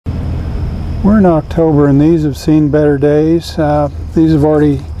We're in October and these have seen better days. These have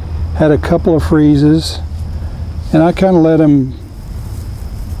already had a couple of freezes, and I kind of let them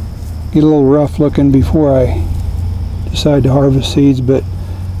get a little rough looking before I decide to harvest seeds. But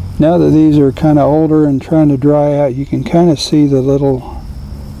now that these are kind of older and trying to dry out, you can kind of see the little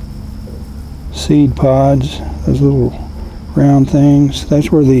seed pods, those little round things.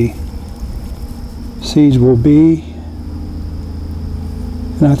 That's where the seeds will be.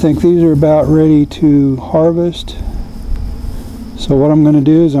 And I think these are about ready to harvest. So what I'm going to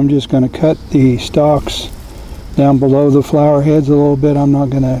do is I'm just going to cut the stalks down below the flower heads a little bit. I'm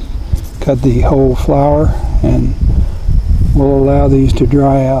not going to cut the whole flower, and we'll allow these to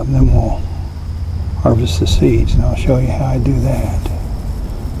dry out, and then we'll harvest the seeds, and I'll show you how I do that.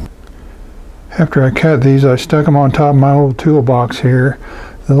 After I cut these, I stuck them on top of my old toolbox here.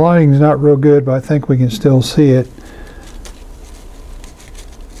 The lighting's not real good, but I think we can still see it.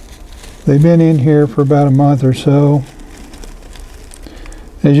 They've been in here for about a month or so.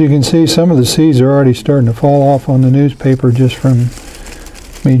 As you can see, some of the seeds are already starting to fall off on the newspaper just from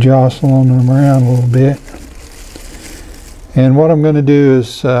me jostling them around a little bit. And what I'm going to do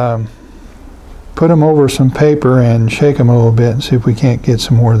is put them over some paper and shake them a little bit and see if we can't get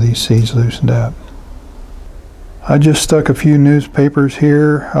some more of these seeds loosened up. I just stuck a few newspapers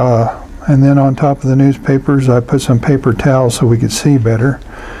here, and then on top of the newspapers I put some paper towels so we could see better.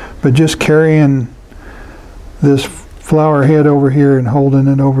 But just carrying this flower head over here and holding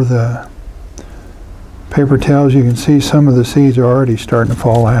it over the paper towels, you can see some of the seeds are already starting to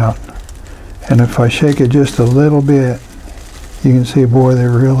fall out. And if I shake it just a little bit, you can see, boy, they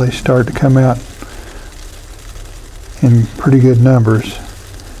really start to come out in pretty good numbers.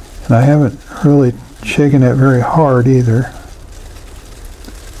 And I haven't really shaken it very hard either.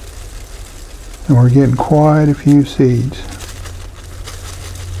 And we're getting quite a few seeds.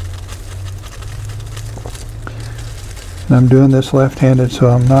 And I'm doing this left-handed, so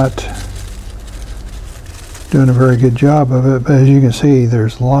I'm not doing a very good job of it, but as you can see,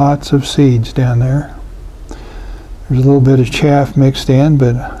 there's lots of seeds down there. There's a little bit of chaff mixed in,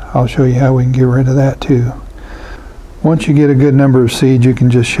 but I'll show you how we can get rid of that too. Once you get a good number of seeds, you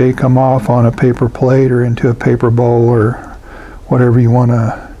can just shake them off on a paper plate or into a paper bowl or whatever you want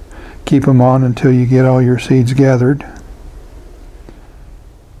to keep them on until you get all your seeds gathered.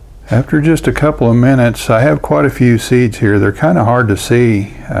 After just a couple of minutes, I have quite a few seeds here. They're kind of hard to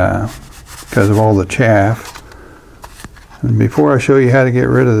see because of all the chaff. And before I show you how to get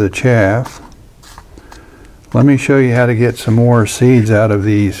rid of the chaff, let me show you how to get some more seeds out of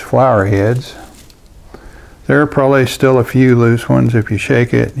these flower heads. There are probably still a few loose ones. If you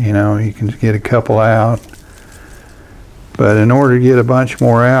shake it, you know, you can get a couple out. But in order to get a bunch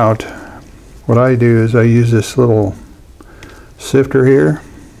more out, what I do is I use this little sifter here.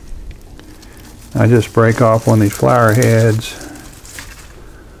 I just break off one of these flower heads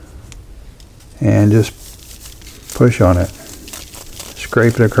and just push on it.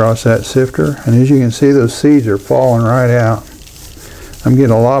 Scrape it across that sifter, and as you can see, those seeds are falling right out. I'm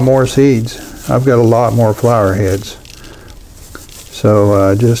getting a lot more seeds. I've got a lot more flower heads.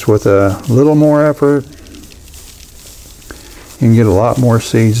 So just with a little more effort, you can get a lot more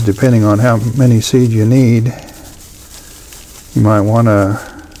seeds depending on how many seeds you need. You might want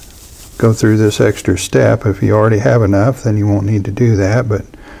to go through this extra step. If you already have enough, then you won't need to do that, but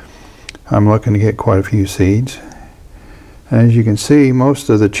I'm looking to get quite a few seeds. And as you can see, most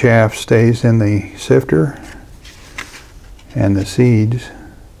of the chaff stays in the sifter, and the seeds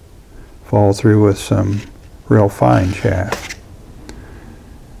fall through with some real fine chaff.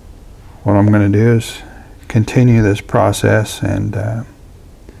 What I'm going to do is continue this process and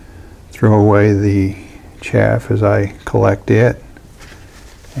throw away the chaff as I collect it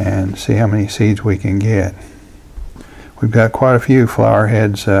and see how many seeds we can get. We've got quite a few flower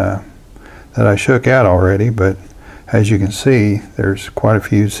heads that I shook out already, but as you can see, there's quite a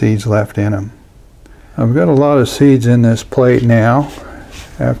few seeds left in them. I've got a lot of seeds in this plate now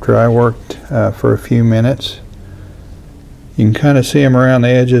after I worked for a few minutes. You can kind of see them around the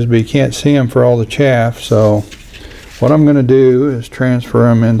edges, but you can't see them for all the chaff. So what I'm going to do is transfer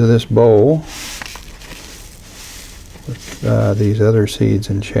them into this bowl with these other seeds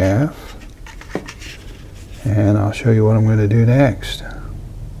and chaff, and I'll show you what I'm going to do next.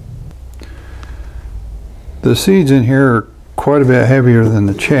 The seeds in here are quite a bit heavier than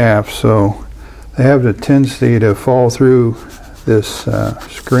the chaff, so they have the tendency to fall through this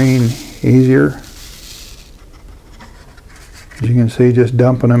screen easier. As you can see, just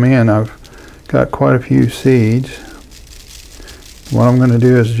dumping them in, I've got quite a few seeds. What I'm going to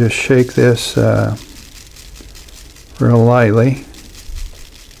do is just shake this real lightly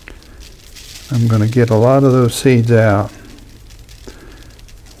I'm going to get a lot of those seeds out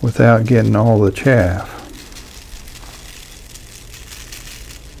without getting all the chaff.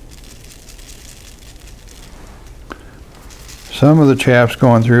 Some of the chaff's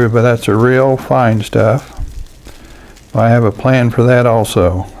going through, but that's the real fine stuff. I have a plan for that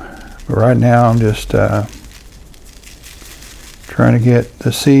also. But right now I'm just trying to get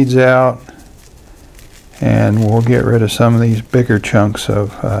the seeds out, and we'll get rid of some of these bigger chunks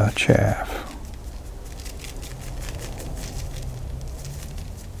of chaff.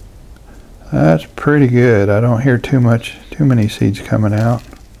 That's pretty good. I don't hear too many seeds coming out.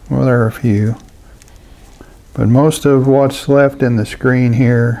 Well, there are a few. But most of what's left in the screen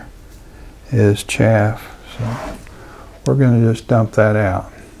here is chaff. So we're going to just dump that out.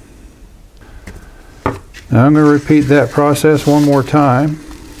 Now I'm going to repeat that process one more time.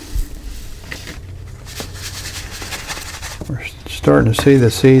 We're starting to see the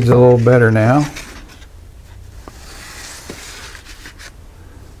seeds a little better now.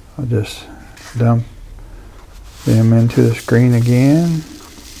 I'll just dump them into the screen again.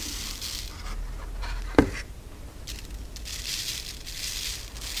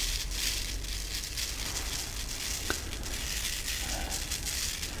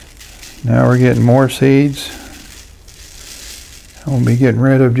 Now we're getting more seeds. We'll be getting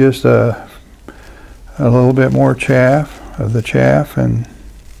rid of just a little bit more chaff, of the chaff, and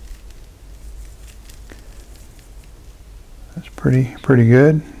that's pretty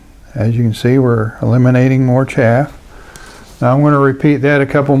good. As you can see, we're eliminating more chaff. Now I'm going to repeat that a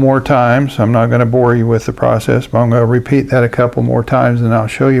couple more times. I'm not going to bore you with the process, but I'm going to repeat that a couple more times, and I'll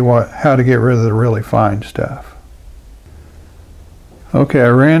show you how to get rid of the really fine stuff. Okay, I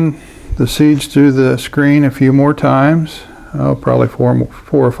ran the seeds through the screen a few more times. Oh, probably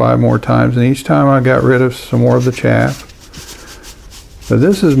four or five more times, and each time I got rid of some more of the chaff. But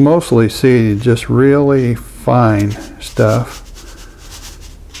this is mostly seed, just really fine stuff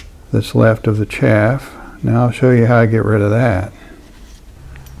that's left of the chaff. Now I'll show you how I get rid of that.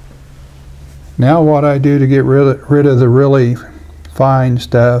 Now what I do to get rid of the really fine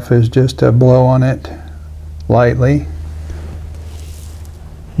stuff is just to blow on it lightly.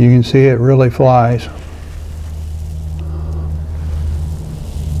 You can see it really flies.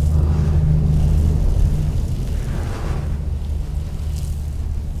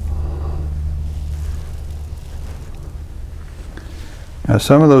 Now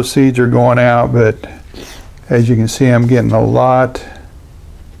some of those seeds are going out, but as you can see, I'm getting a lot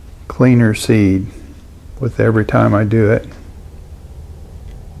cleaner seed with every time I do it.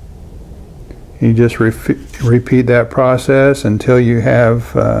 You just repeat that process until you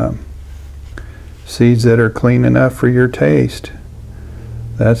have seeds that are clean enough for your taste.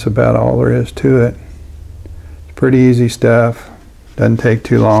 That's about all there is to it. It's pretty easy stuff. Doesn't take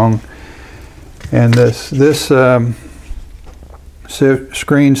too long. And this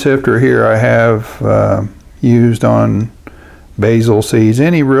screen sifter here I have used on basil seeds.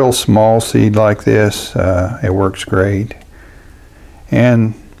 Any real small seed like this, it works great.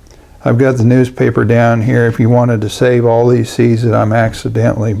 And I've got the newspaper down here. If you wanted to save all these seeds that I'm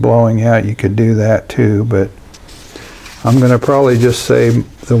accidentally blowing out, you could do that too, but I'm going to probably just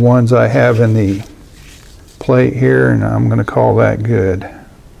save the ones I have in the plate here, and I'm going to call that good.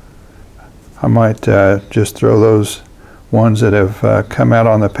 I might just throw those ones that have come out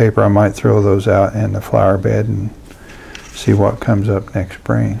on the paper, I might throw those out in the flower bed and see what comes up next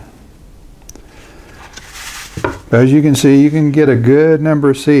spring. As you can see, you can get a good number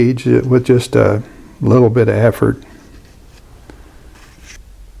of seeds with just a little bit of effort.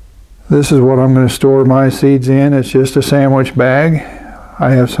 This is what I'm going to store my seeds in. It's just a sandwich bag.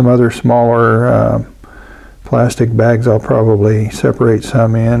 I have some other smaller plastic bags I'll probably separate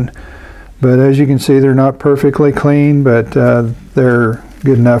some in. But as you can see, they're not perfectly clean, but they're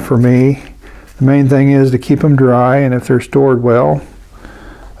good enough for me. The main thing is to keep them dry, and if they're stored well,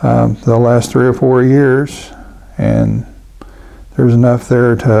 they'll last 3 or 4 years. And there's enough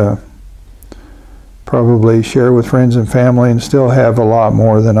there to probably share with friends and family and still have a lot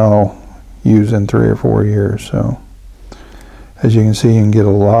more than I'll use in 3 or 4 years. So as you can see, you can get a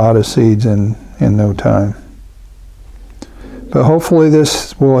lot of seeds in no time. But hopefully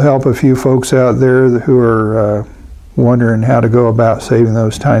this will help a few folks out there who are wondering how to go about saving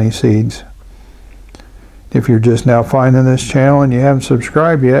those tiny seeds. If you're just now finding this channel and you haven't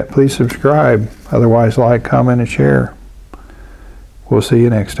subscribed yet, please subscribe. Otherwise, like, comment, and share. We'll see you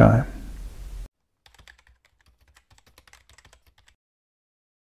next time.